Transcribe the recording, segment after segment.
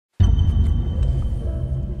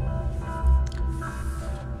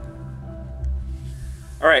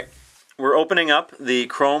opening up the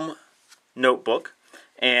Chrome notebook,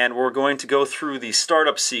 and we're going to go through the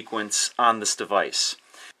startup sequence on this device.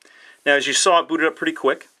 Now, as you saw, it booted up pretty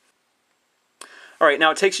quick. Alright, now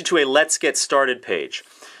it takes you to a Let's Get Started page.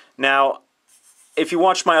 Now, if you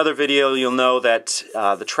watched my other video, you'll know that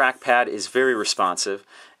the trackpad is very responsive,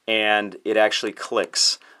 and it actually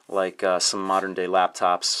clicks like some modern-day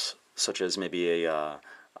laptops, such as maybe a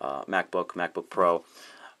MacBook Pro.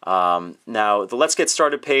 Now, the Let's Get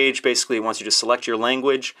Started page basically wants you to select your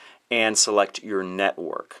language and select your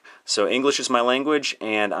network. So English is my language,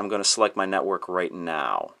 and I'm going to select my network right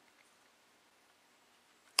now.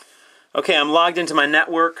 Okay, I'm logged into my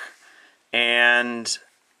network, and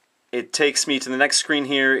it takes me to the next screen.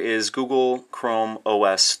 Here is Google Chrome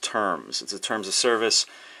OS Terms. It's a Terms of Service,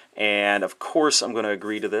 and of course I'm going to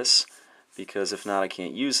agree to this, because if not I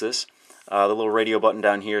can't use this. The little radio button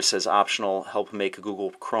down here says optional, help make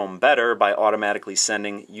Google Chrome better by automatically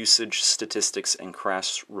sending usage statistics and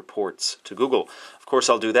crash reports to Google. Of course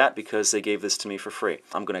I'll do that because they gave this to me for free.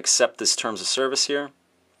 I'm going to accept this Terms of Service here,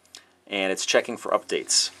 and it's checking for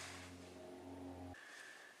updates.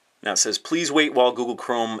 Now it says, please wait while Google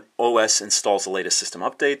Chrome OS installs the latest system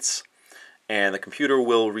updates, and the computer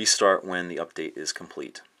will restart when the update is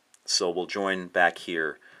complete. So we'll join back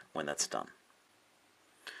here when that's done.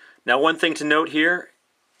 Now, one thing to note here,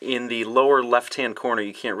 in the lower left-hand corner,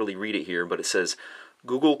 you can't really read it here, but it says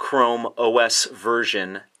Google Chrome OS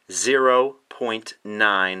version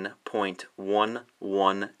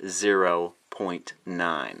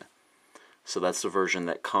 0.9.110.9. So that's the version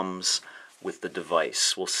that comes with the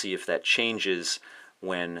device. We'll see if that changes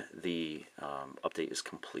when the update is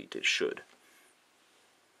complete. It should.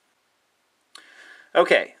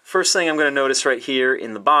 Okay, first thing I'm going to notice right here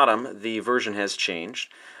in the bottom, the version has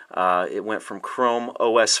changed. It went from Chrome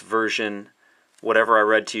OS version, whatever I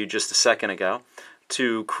read to you just a second ago,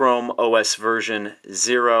 to Chrome OS version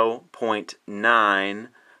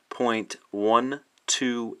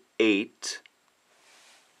 0.9.128.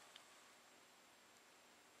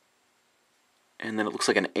 And then it looks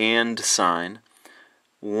like an and sign,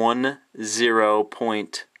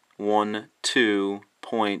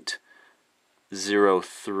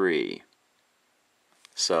 10.12.03.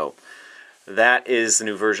 So that is the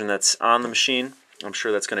new version that's on the machine. I'm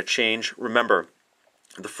sure that's going to change. Remember,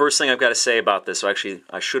 the first thing I've got to say about this, or actually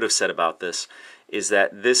I should have said about this, is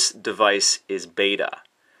that this device is beta.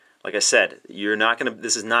 Like I said,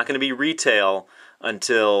 this is not going to be retail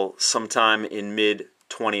until sometime in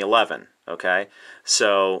mid-2011. Okay,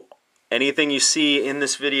 so anything you see in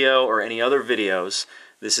this video or any other videos,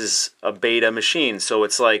 this is a beta machine. So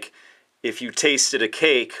it's like if you tasted a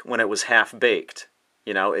cake when it was half-baked.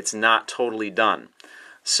 You know, it's not totally done.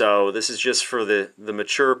 So this is just for the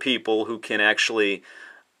mature people who can actually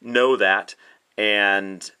know that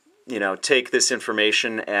and, you know, take this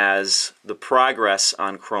information as the progress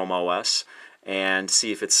on Chrome OS and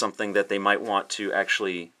see if it's something that they might want to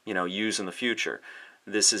actually, you know, use in the future.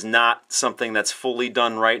 This is not something that's fully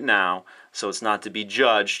done right now, so it's not to be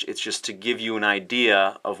judged. It's just to give you an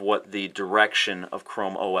idea of what the direction of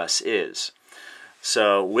Chrome OS is.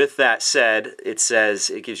 So with that said, it says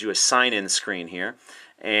it gives you a sign-in screen here,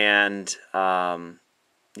 and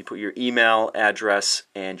you put your email address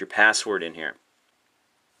and your password in here.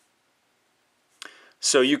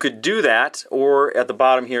 So you could do that, or at the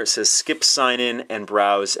bottom here it says skip sign-in and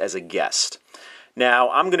browse as a guest. Now,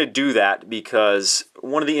 I'm going to do that because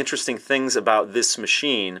one of the interesting things about this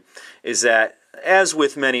machine is that, as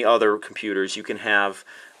with many other computers, you can have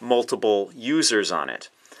multiple users on it.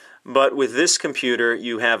 But with this computer,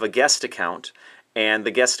 you have a guest account, and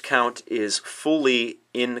the guest account is fully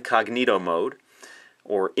incognito mode,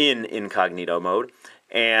 or in incognito mode,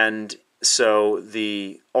 and so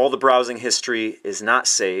all the browsing history is not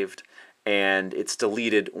saved, and it's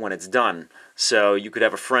deleted when it's done. So you could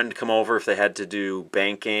have a friend come over if they had to do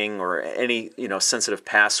banking or any, you know, sensitive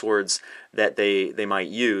passwords that they might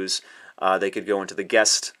use. They could go into the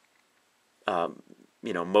guest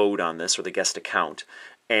you know, mode on this, or the guest account,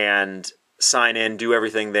 and sign in, do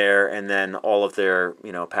everything there, and then all of their,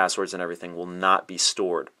 you know, passwords and everything will not be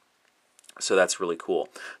stored. So that's really cool.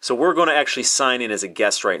 So we're going to actually sign in as a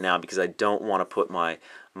guest right now because I don't want to put my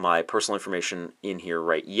personal information in here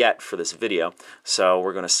right yet for this video. So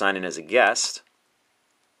we're going to sign in as a guest.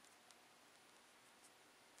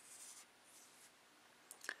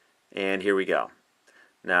 And here we go.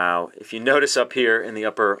 Now, if you notice up here in the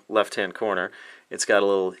upper left-hand corner, it's got a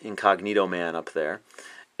little incognito man up there.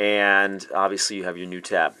 And obviously you have your new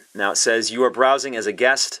tab. Now it says you are browsing as a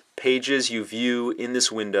guest. Pages you view in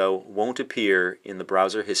this window won't appear in the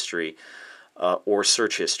browser history or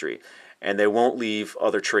search history. and they won't leave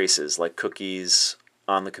other traces like cookies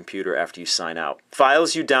on the computer after you sign out.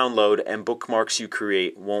 Files you download and bookmarks you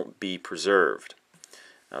create won't be preserved.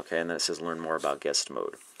 Okay, and then it says learn more about guest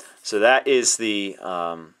mode. So that is the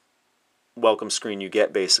welcome screen you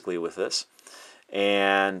get basically with this.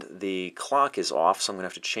 And the clock is off, so I'm going to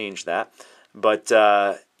have to change that. But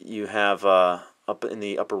you have up in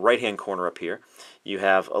the upper right-hand corner up here, you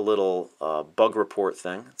have a little bug report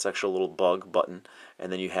thing. It's actually a little bug button.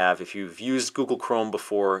 And then you have, if you've used Google Chrome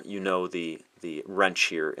before, you know the wrench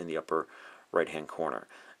here in the upper right-hand corner.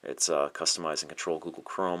 It's customize and control Google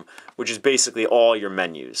Chrome, which is basically all your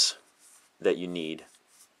menus that you need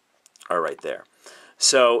are right there.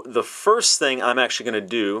 So the first thing I'm actually going to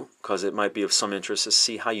do, because it might be of some interest, is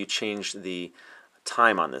see how you change the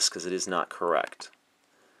time on this, because it is not correct.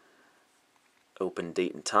 Open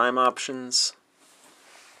date and time options.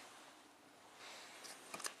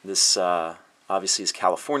 This obviously is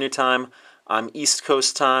California time. I'm East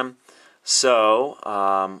Coast time, so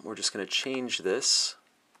we're just going to change this.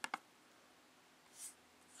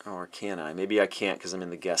 Or can I? Maybe I can't because I'm in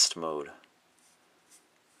the guest mode.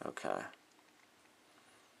 Okay.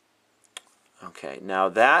 Okay, now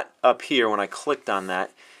that up here, when I clicked on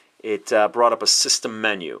that, it brought up a system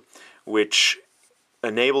menu, which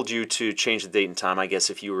enabled you to change the date and time, I guess,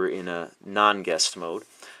 if you were in a non-guest mode.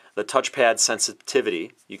 The touchpad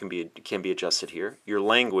sensitivity can be adjusted here. Your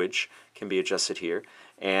language can be adjusted here,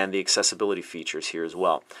 and the accessibility features here as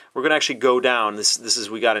well. We're going to actually go down.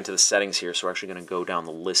 We got into the settings here, so we're actually going to go down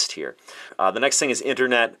the list here. The next thing is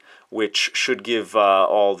internet, which should give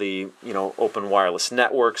all the open wireless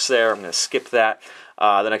networks there. I'm going to skip that.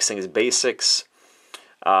 The next thing is basics.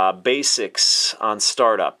 Basics on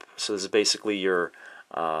startup. So this is basically your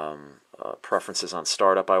preferences on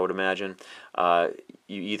startup, I would imagine.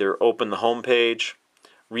 You either open the home page,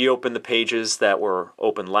 reopen the pages that were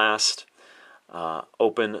open last,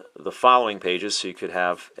 open the following pages, so you could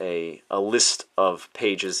have a list of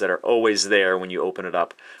pages that are always there when you open it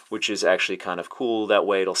up, which is actually kind of cool. That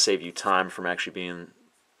way it'll save you time from actually being,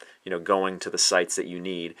 going to the sites that you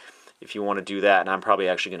need. If you want to do that, and I'm probably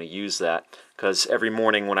actually going to use that, because every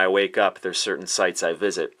morning when I wake up, there's certain sites I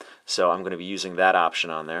visit, so I'm going to be using that option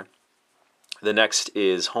on there. The next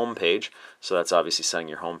is home page, so that's obviously setting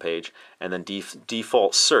your home page, and then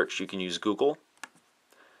default search. You can use Google,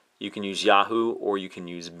 you can use Yahoo, or you can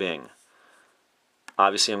use Bing.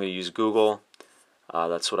 Obviously, I'm going to use Google.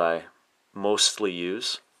 That's what I mostly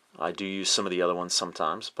use. I do use some of the other ones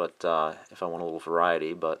sometimes, but if I want a little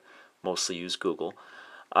variety, but mostly use Google.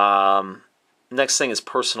 Next thing is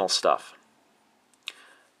personal stuff.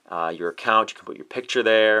 Your account, you can put your picture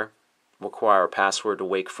there. Require a password to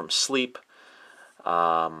wake from sleep,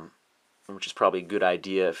 which is probably a good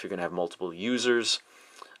idea if you're going to have multiple users.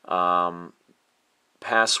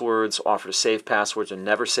 Passwords, offer to save passwords or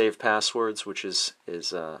never save passwords, which is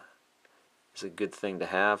a good thing to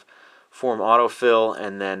have. Form autofill,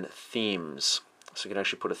 and then themes. So you can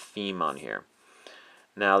actually put a theme on here.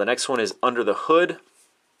 Now the next one is under the hood.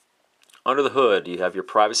 Under the hood, you have your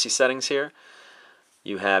privacy settings here.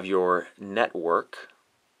 You have your network,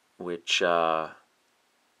 which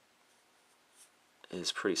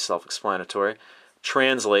is pretty self-explanatory.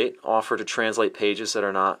 Translate, offer to translate pages that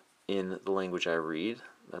are not in the language I read.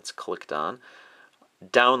 That's clicked on.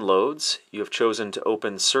 Downloads, you have chosen to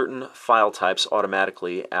open certain file types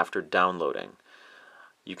automatically after downloading.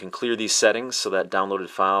 You can clear these settings so that downloaded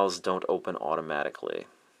files don't open automatically.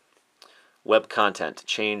 Web content,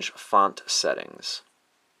 change font settings.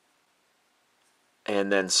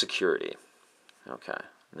 And then security. Okay,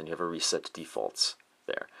 and then you have a reset to defaults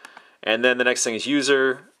there. And then the next thing is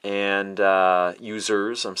user and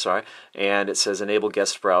users, and it says enable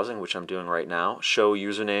guest browsing, which I'm doing right now. Show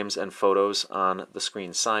usernames and photos on the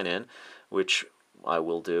screen sign in, which I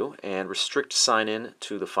will do, and restrict sign in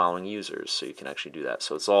to the following users, so you can actually do that.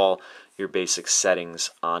 So it's all your basic settings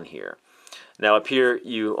on here. Now up here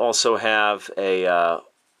you also have a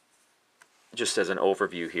just as an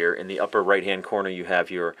overview here, in the upper right hand corner you have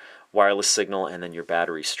your wireless signal and then your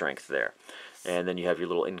battery strength there. And then you have your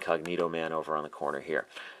little incognito man over on the corner here.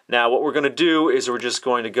 Now what we're going to do is we're just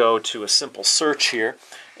going to go to a simple search here,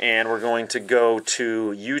 and we're going to go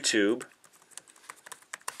to YouTube.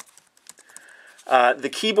 The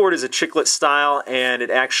keyboard is a chiclet style, and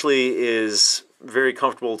it actually is very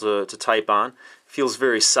comfortable to type on. Feels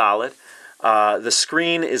very solid. The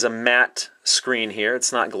screen is a matte screen here.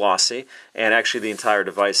 It's not glossy, and actually the entire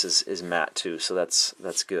device is matte too, so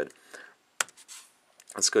that's good.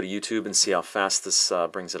 Let's go to YouTube and see how fast this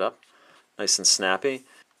brings it up. Nice and snappy.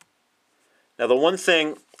 Now the one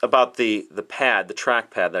thing about the pad, the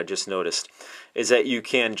trackpad that I just noticed, is that you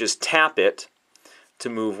can just tap it to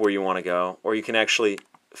move where you want to go, or you can actually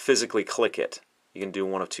physically click it. You can do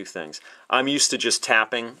one of two things. I'm used to just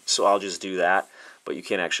tapping, so I'll just do that, but you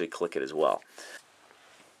can actually click it as well.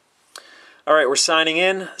 All right, we're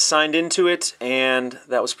signed into it, and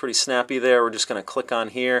that was pretty snappy there. We're just going to click on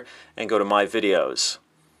here and go to My Videos.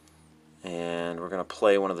 And we're going to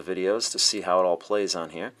play one of the videos to see how it all plays on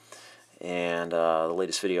here. And the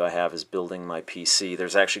latest video I have is building my PC.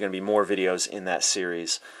 There's actually going to be more videos in that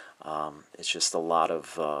series. It's just a lot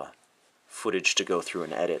of footage to go through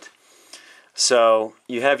and edit. So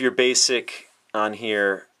you have your basic on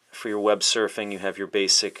here for your web surfing. You have your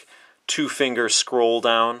basic 2-finger scroll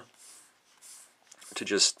down to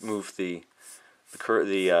just move the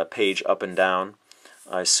page up and down.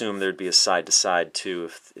 I assume there'd be a side-to-side too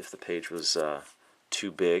if the page was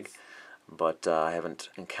too big, but I haven't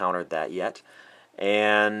encountered that yet.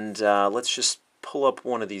 And let's just pull up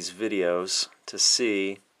one of these videos to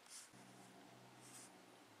see.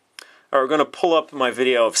 All right, we're going to pull up my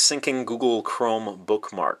video of syncing Google Chrome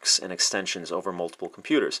bookmarks and extensions over multiple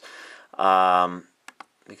computers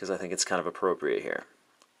because I think it's kind of appropriate here.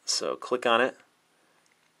 So click on it,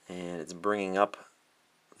 and it's bringing up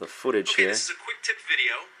the footage here. This is a quick tip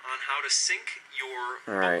video on how to sync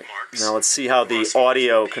your All right, bookmarks. now let's see how the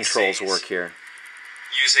audio controls work here.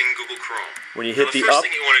 Using Google Chrome. When you hit the first up,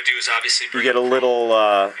 thing you want to do is obviously you get a little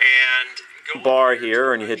and go bar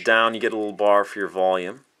here, and you hit down, you get a little bar for your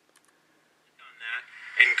volume.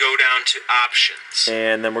 And go down to options.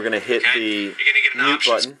 And then we're going to hit the You're gonna get an mute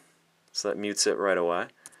options. button. So that mutes it right away.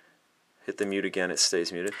 Hit the mute again, it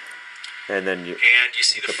stays muted. And then you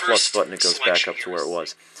see hit the plus first button, it goes back up to where it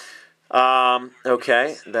selection was.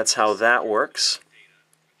 Okay, that's how that works.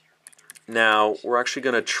 Now, we're actually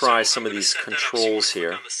going to try some of these controls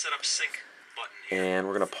here. And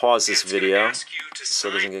we're going to pause this video so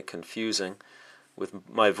it doesn't get confusing with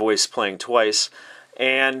my voice playing twice.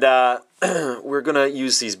 And we're going to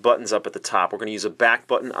use these buttons up at the top. We're going to use a back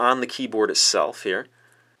button on the keyboard itself here.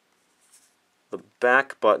 The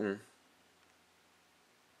back button,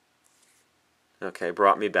 okay,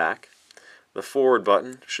 brought me back. The forward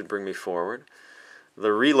button should bring me forward.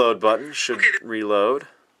 The reload button should reload.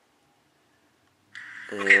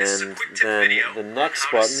 And then the next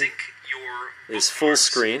button is full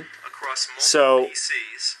screen. So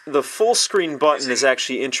the full screen button is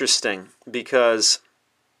actually interesting because,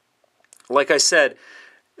 like I said,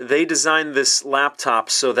 they designed this laptop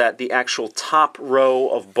so that the actual top row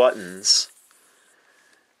of buttons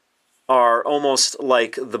are almost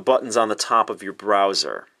like the buttons on the top of your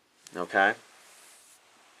browser. Okay?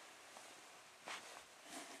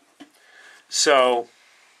 So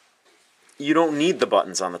you don't need the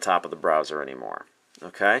buttons on the top of the browser anymore.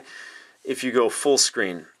 Okay? If you go full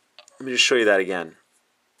screen, let me just show you that again.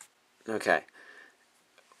 Okay.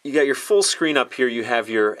 You got your full screen up here. You have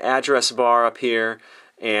your address bar up here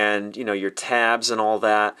and, you know, your tabs and all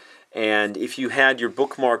that. And if you had your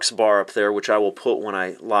bookmarks bar up there, which I will put when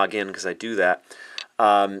I log in because I do that,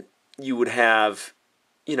 you would have,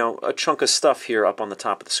 you know, a chunk of stuff here up on the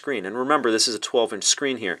top of the screen. And remember, this is a 12-inch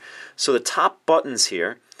screen here. So the top buttons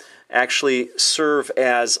here actually serve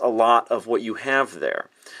as a lot of what you have there.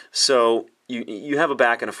 So you have a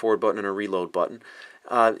back and a forward button and a reload button.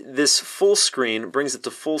 This full screen brings it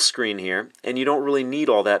to full screen here, and you don't really need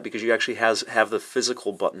all that because you actually have the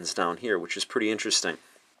physical buttons down here, which is pretty interesting.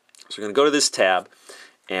 So we're going to go to this tab,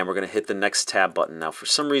 and we're going to hit the next tab button. Now, for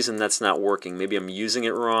some reason, that's not working. Maybe I'm using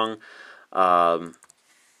it wrong,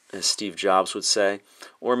 as Steve Jobs would say,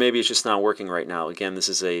 or maybe it's just not working right now. Again, this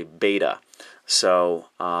is a beta. So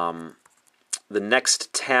the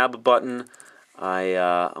next tab button,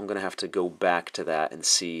 I'm going to have to go back to that and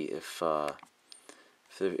see if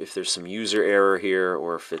there's some user error here,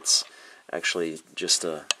 or if it's actually just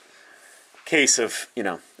a case of, you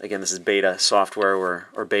know, again, this is beta software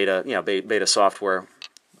or beta, you know, beta software.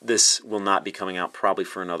 This will not be coming out probably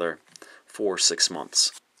for another 4 or 6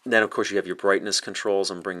 months. Then, of course, you have your brightness controls.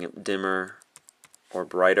 I'm bringing it dimmer or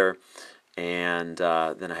brighter. And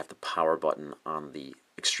then I have the power button on the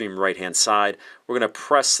extreme right-hand side. We're going to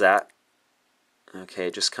press that. Okay,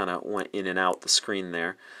 it just kind of went in and out the screen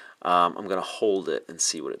there. I'm going to hold it and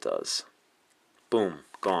see what it does. Boom,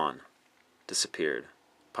 gone. Disappeared.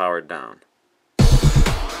 Powered down.